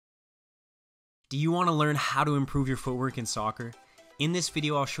Do you want to learn how to improve your footwork in soccer? In this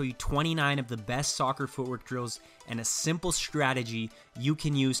video, I'll show you 29 of the best soccer footwork drills and a simple strategy you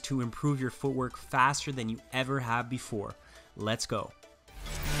can use to improve your footwork faster than you ever have before. Let's go.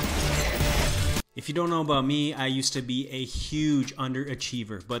 If you don't know about me, I used to be a huge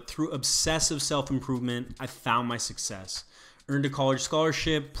underachiever, but through obsessive self-improvement, I found my success. Earned a college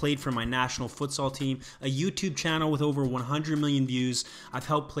scholarship, played for my national futsal team, a YouTube channel with over 100 million views. I've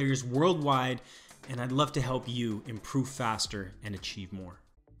helped players worldwide, and I'd love to help you improve faster and achieve more.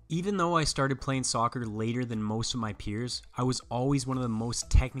 Even though I started playing soccer later than most of my peers, I was always one of the most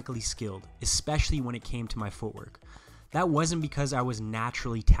technically skilled, especially when it came to my footwork. That wasn't because I was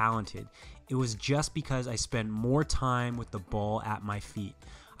naturally talented. It was just because I spent more time with the ball at my feet.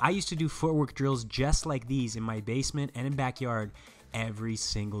 I used to do footwork drills just like these in my basement and in backyard every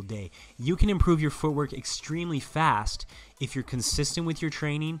single day. You can improve your footwork extremely fast if you're consistent with your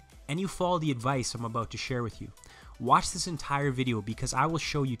training and you follow the advice I'm about to share with you. Watch this entire video because I will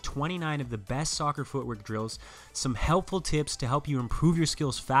show you 29 of the best soccer footwork drills, some helpful tips to help you improve your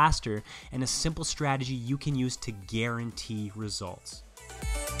skills faster, and a simple strategy you can use to guarantee results.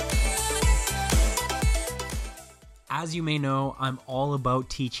 As you may know, I'm all about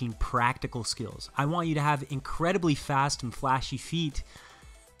teaching practical skills. I want you to have incredibly fast and flashy feet,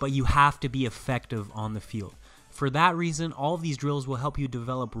 but you have to be effective on the field. For that reason, all of these drills will help you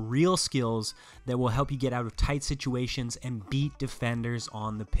develop real skills that will help you get out of tight situations and beat defenders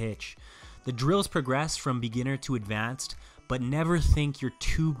on the pitch. The drills progress from beginner to advanced, but never think you're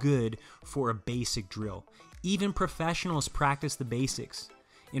too good for a basic drill. Even professionals practice the basics.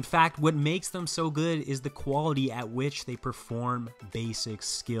 In fact, what makes them so good is the quality at which they perform basic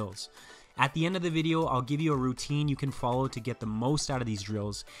skills. At the end of the video, I'll give you a routine you can follow to get the most out of these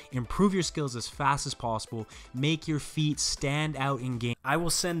drills, improve your skills as fast as possible, make your feet stand out in game. I will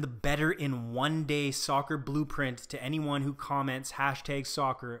send the Better in 1 Day Soccer Blueprint to anyone who comments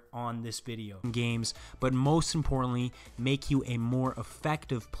 #soccer on this video. Games, but most importantly, make you a more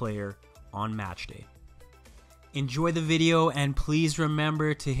effective player on match day. Enjoy the video, and please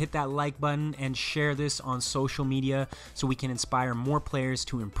remember to hit that like button and share this on social media so we can inspire more players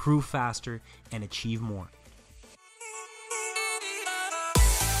to improve faster and achieve more.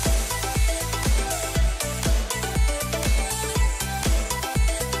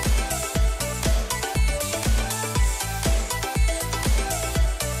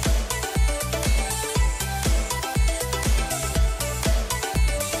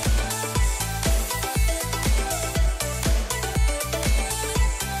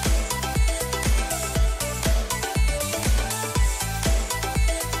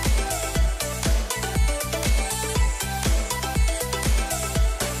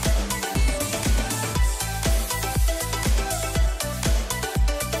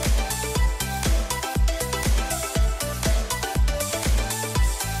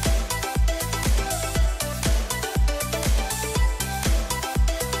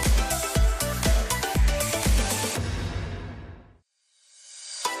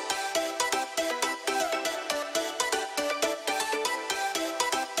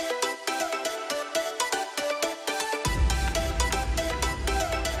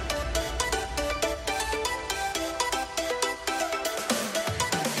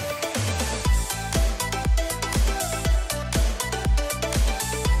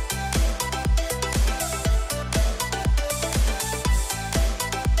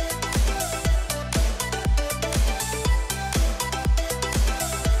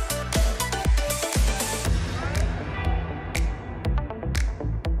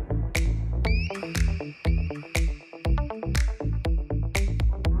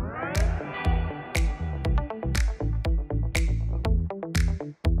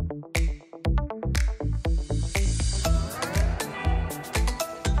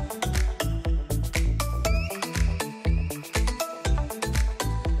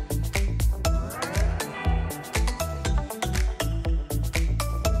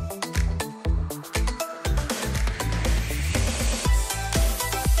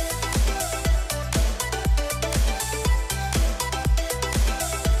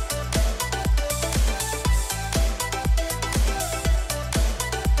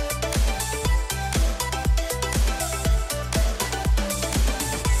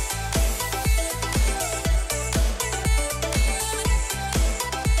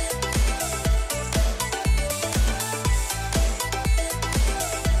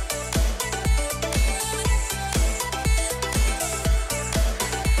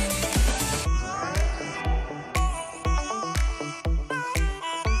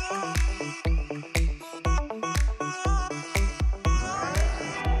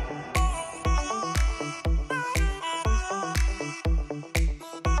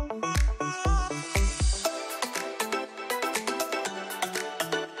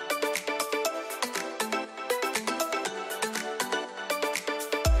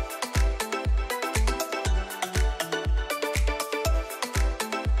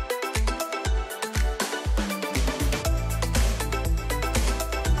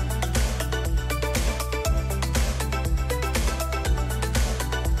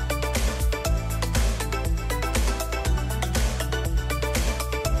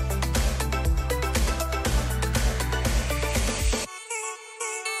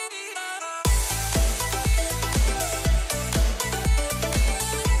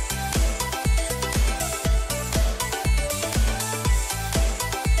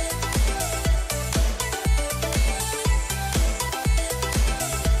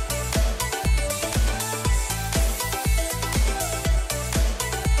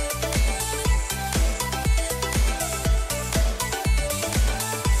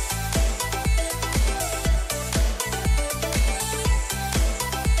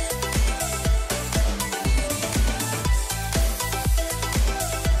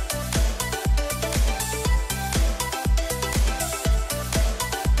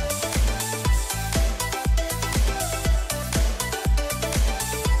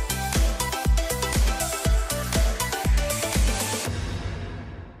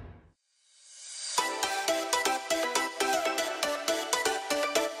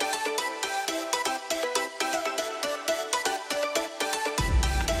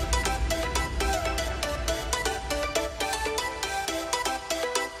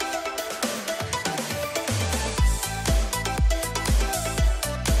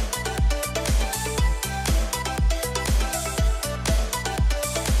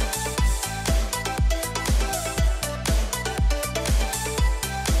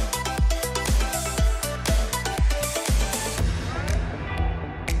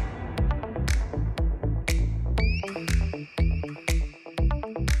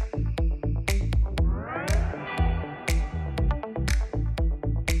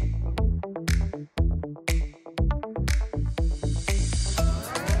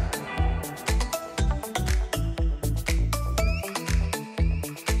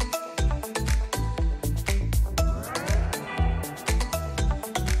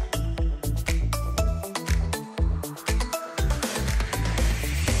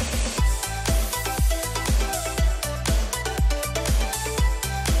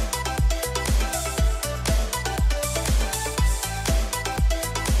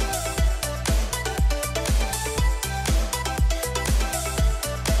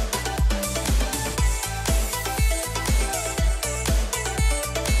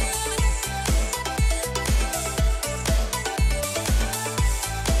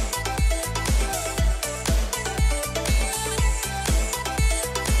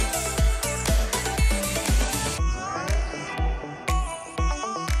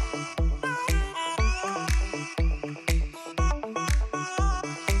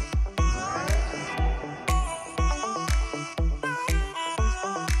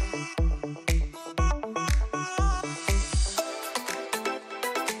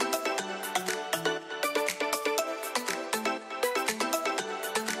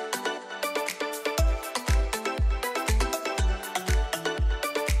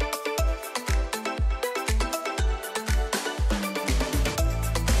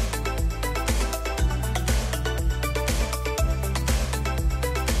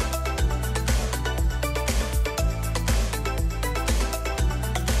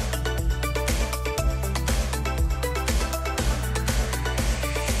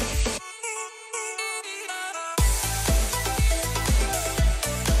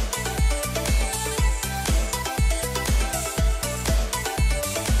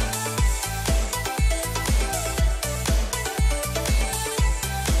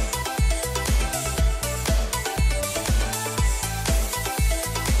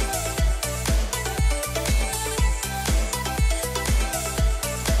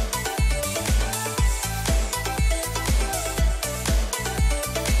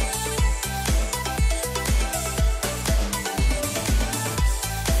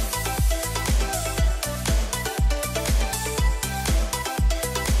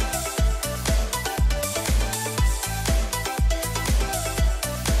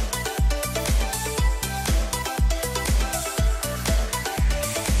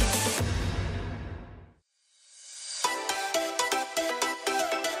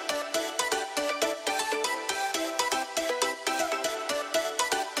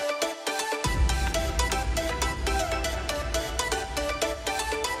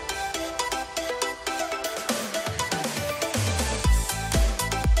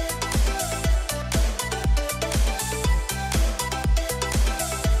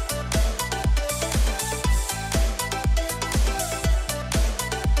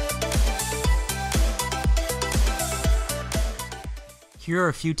 Here are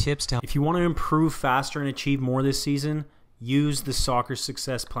a few tips to help. If you want to improve faster and achieve more this season, use the Soccer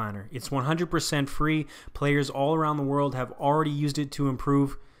Success Planner. It's 100% free. Players all around the world have already used it to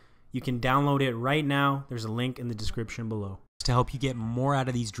improve. You can download it right now. There's a link in the description below. To help you get more out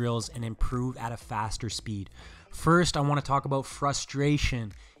of these drills and improve at a faster speed. First, I want to talk about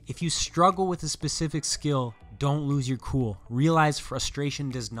frustration. If you struggle with a specific skill, don't lose your cool. Realize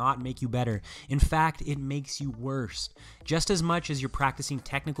frustration does not make you better. In fact, it makes you worse. Just as much as you're practicing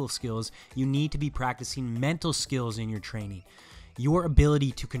technical skills, you need to be practicing mental skills in your training. Your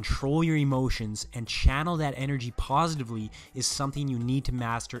ability to control your emotions and channel that energy positively is something you need to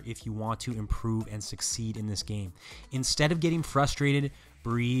master if you want to improve and succeed in this game. Instead of getting frustrated,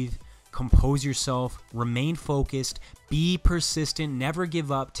 breathe, compose yourself, remain focused, be persistent, never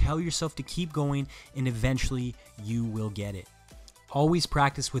give up, tell yourself to keep going, and eventually you will get it. Always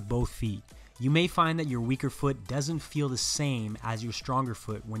practice with both feet. You may find that your weaker foot doesn't feel the same as your stronger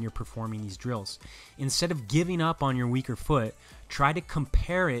foot when you're performing these drills. Instead of giving up on your weaker foot, try to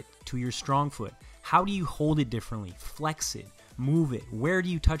compare it to your strong foot. How do you hold it differently? Flex it, move it. Where do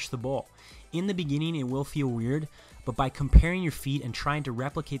you touch the ball? In the beginning, it will feel weird, but by comparing your feet and trying to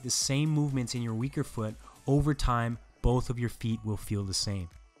replicate the same movements in your weaker foot, over time, both of your feet will feel the same.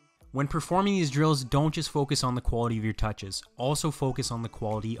 When performing these drills, don't just focus on the quality of your touches, also focus on the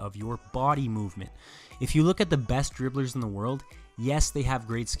quality of your body movement. If you look at the best dribblers in the world, yes, they have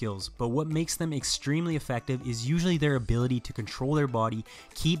great skills, but what makes them extremely effective is usually their ability to control their body,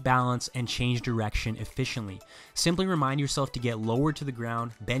 keep balance, and change direction efficiently. Simply remind yourself to get lower to the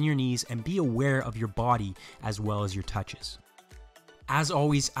ground, bend your knees, and be aware of your body as well as your touches. As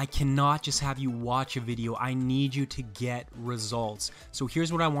always, I cannot just have you watch a video. I need you to get results. So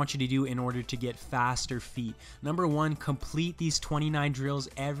here's what I want you to do in order to get faster feet. Number one, complete these 29 drills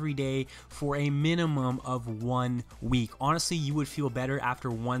every day for a minimum of 1 week. Honestly, you would feel better after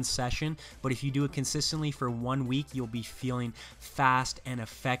one session, but if you do it consistently for 1 week, you'll be feeling fast and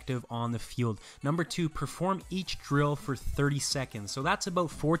effective on the field. Number two, perform each drill for 30 seconds. So that's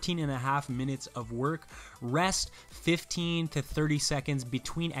about 14.5 minutes of work. Rest 15 to 30 seconds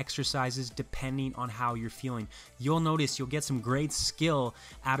between exercises depending on how you're feeling. You'll notice you'll get some great skill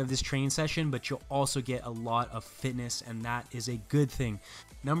out of this training session, but you'll also get a lot of fitness, and that is a good thing.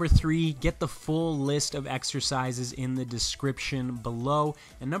 Number three, get the full list of exercises in the description below.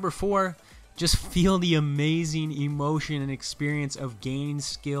 And number four, just feel the amazing emotion and experience of gaining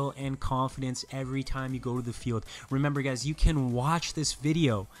skill and confidence every time you go to the field. Remember guys, you can watch this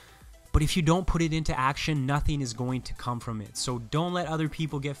video, but if you don't put it into action, nothing is going to come from it. So don't let other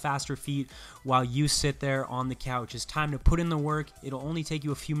people get faster feet while you sit there on the couch. It's time to put in the work. It'll only take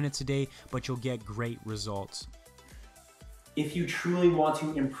you a few minutes a day, but you'll get great results. If you truly want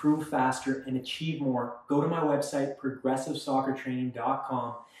to improve faster and achieve more, go to my website,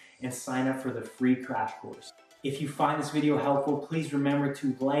 progressivesoccertraining.com, and sign up for the free crash course. If you find this video helpful, please remember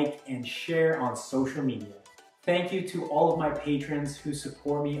to like and share on social media. Thank you to all of my patrons who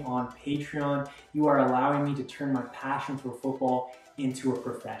support me on Patreon. You are allowing me to turn my passion for football into a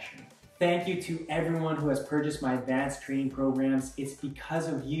profession. Thank you to everyone who has purchased my advanced training programs. It's because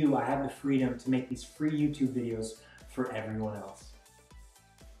of you I have the freedom to make these free YouTube videos for everyone else.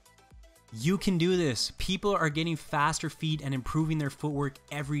 You can do this. People are getting faster feet and improving their footwork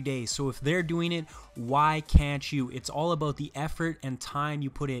every day. So if they're doing it, why can't you? It's all about the effort and time you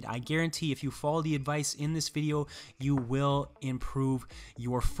put in. I guarantee if you follow the advice in this video, you will improve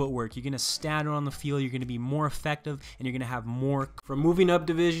your footwork. You're going to stand on the field, you're going to be more effective, and you're going to have more. From moving up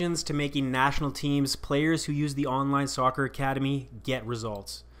divisions to making national teams, players who use the Online Soccer Academy get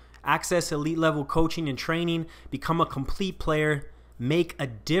results. Access elite level coaching and training, become a complete player, make a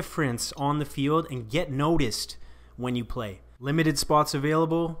difference on the field, and get noticed when you play. Limited spots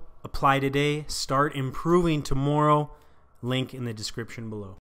available. Apply today. Start improving tomorrow. Link in the description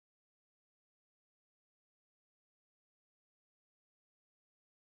below.